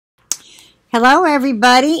Hello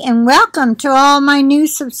everybody, and welcome to all my new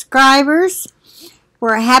subscribers.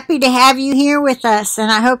 We're happy to have you here with us,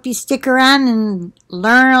 and I hope you stick around and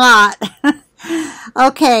learn a lot.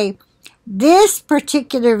 Okay, this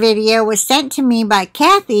particular video was sent to me by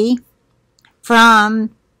Kathy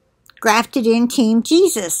from Grafted In Team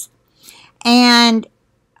Jesus, and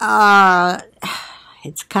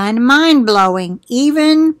it's kind of mind-blowing.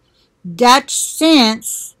 Even Dutch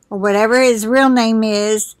Sense, or whatever his real name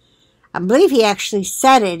is, I believe he actually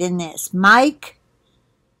said it in this. Mike.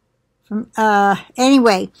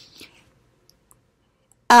 Anyway,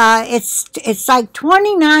 it's like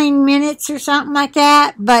 29 minutes or something like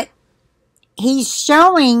that, but he's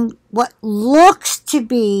showing what looks to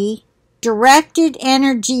be directed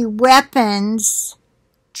energy weapons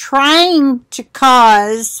trying to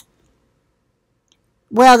cause,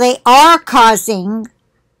 well, they are causing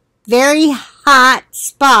very hot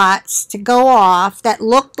spots to go off that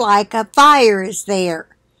look like a fire is there,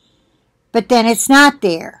 but then it's not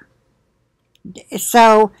there.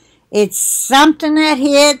 So it's something that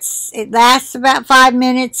hits, it lasts about 5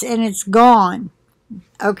 minutes and it's gone.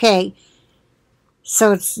 Okay,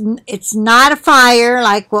 so it's not a fire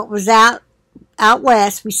like what was out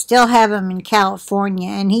west. We still have them in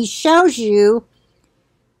California, and he shows you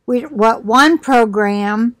what one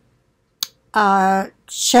program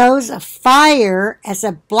shows a fire as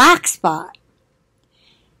a black spot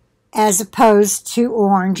as opposed to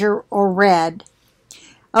orange or red.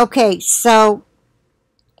 Okay, so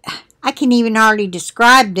I can even hardly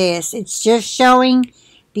describe this. It's just showing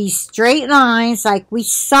these straight lines like we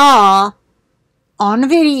saw on the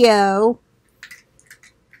video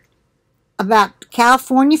about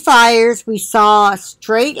California fires. We saw a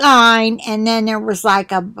straight line, and then there was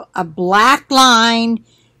like a black line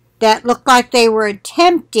that looked like they were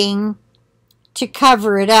attempting to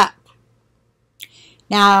cover it up.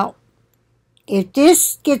 Now, if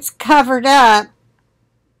this gets covered up,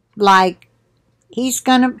 like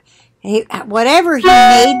whatever he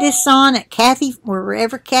made this on at Kathy,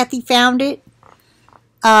 wherever Kathy found it,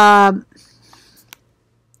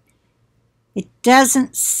 it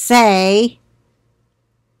doesn't say.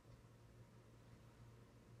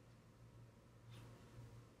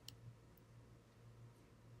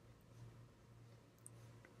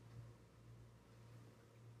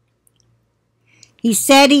 He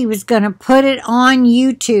said he was going to put it on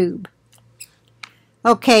YouTube.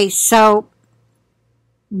 Okay, so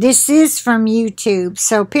this is from YouTube.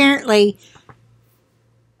 So apparently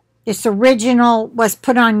this original was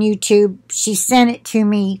put on YouTube. She sent it to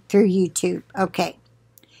me through YouTube. Okay,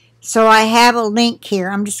 so I have a link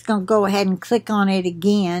here. I'm just going to go ahead and click on it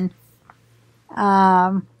again.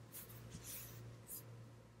 So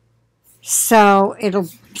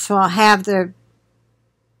I'll have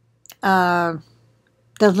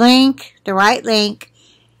the link, the right link,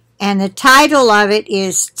 and the title of it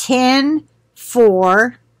is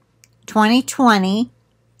 10/4/2020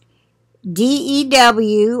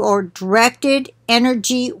 DEW, or Directed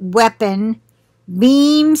Energy Weapon,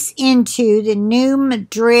 beams into the new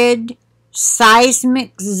Madrid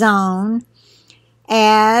seismic zone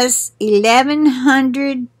as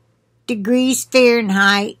 1100 degrees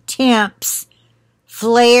Fahrenheit temps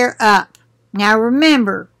flare up. Now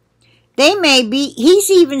remember, they may be,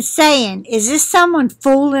 he's even saying, is this someone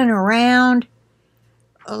fooling around?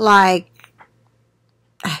 Like,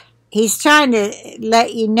 he's trying to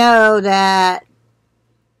let you know that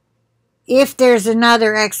if there's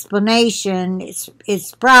another explanation,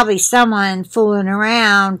 it's probably someone fooling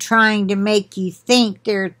around trying to make you think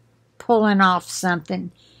they're pulling off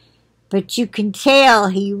something. But you can tell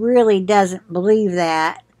he really doesn't believe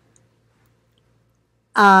that.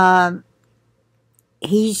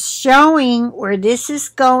 He's showing where this is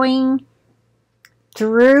going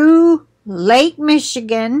through Lake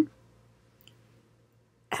Michigan,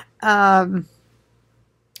 where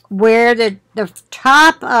the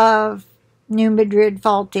top of New Madrid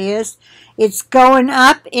Fault is. It's going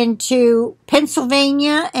up into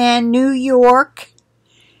Pennsylvania and New York,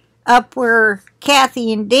 up where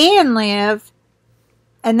Kathy and Dan live,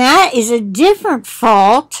 and that is a different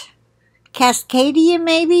fault. Cascadia,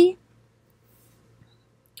 maybe?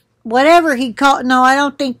 Whatever he called, no, I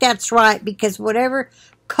don't think that's right, because whatever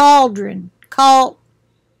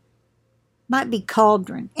might be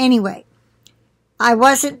Cauldron. Anyway, I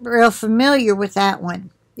wasn't real familiar with that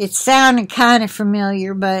one. It sounded kind of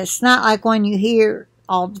familiar, but it's not like one you hear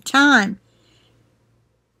all the time.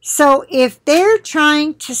 So if they're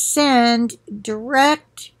trying to send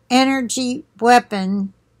direct energy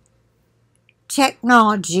weapon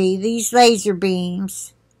technology, these laser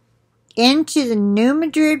beams, into the New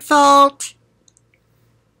Madrid Fault,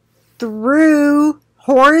 through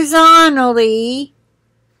horizontally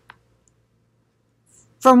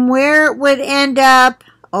from where it would end up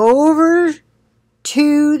over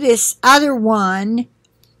to this other one,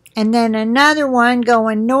 and then another one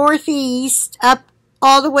going northeast up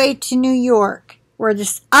all the way to New York, where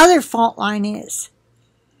this other fault line is.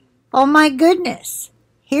 Oh my goodness.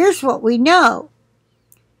 Here's what we know.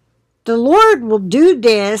 The Lord will do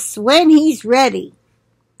this when He's ready.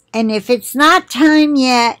 And if it's not time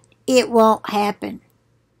yet, it won't happen.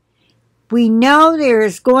 We know there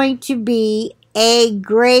is going to be a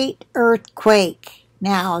great earthquake.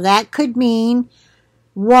 Now, that could mean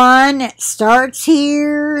one that starts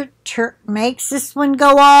here, makes this one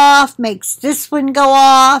go off, makes this one go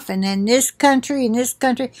off, and then this country and this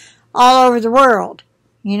country, all over the world,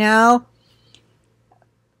 you know.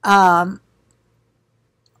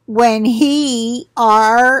 When He,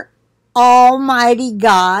 our Almighty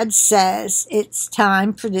God, says it's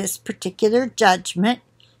time for this particular judgment,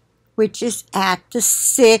 which is at the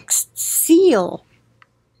 6th seal.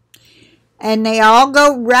 And they all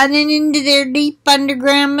go running into their deep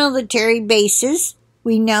underground military bases.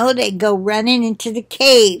 We know they go running into the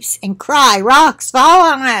caves and cry, "Rocks, fall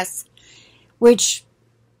on us!" Which,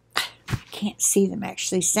 I can't see them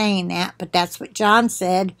actually saying that, but that's what John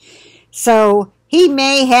said. So he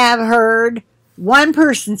may have heard one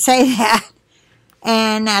person say that,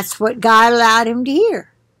 and that's what God allowed him to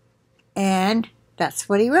hear. And that's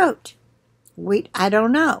what he wrote. I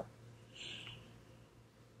don't know.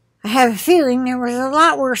 I have a feeling there was a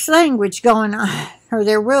lot worse language going on, or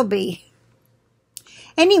there will be.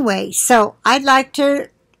 Anyway, so I'd like to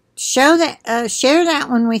share that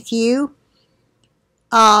one with you,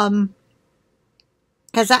 because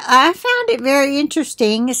I found it very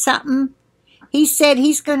interesting. It's something he said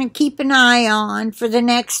he's going to keep an eye on for the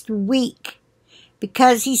next week,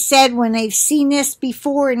 because he said when they've seen this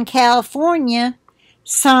before in California,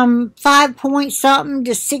 some 5 point something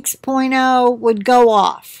to 6.0 would go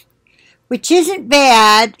off, which isn't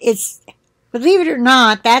bad. It's, believe it or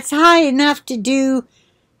not, that's high enough to do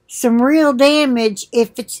some real damage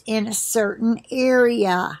if it's in a certain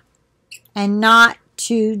area and not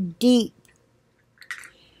too deep.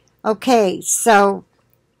 Okay, so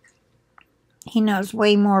he knows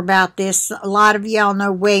way more about this. A lot of y'all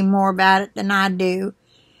know way more about it than I do.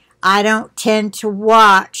 I don't tend to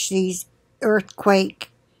watch these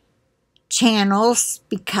earthquake channels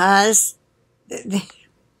because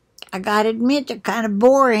I gotta admit they're kind of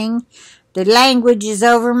boring. The language is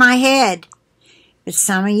over my head. But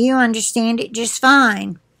some of you understand it just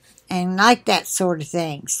fine and like that sort of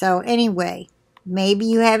thing. So anyway, maybe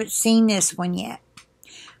you haven't seen this one yet.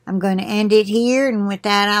 I'm going to end it here, and with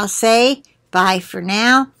that I'll say bye for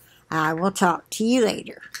now. I will talk to you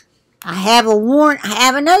later. I have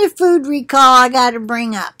another food recall I got to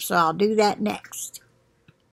bring up, so I'll do that next.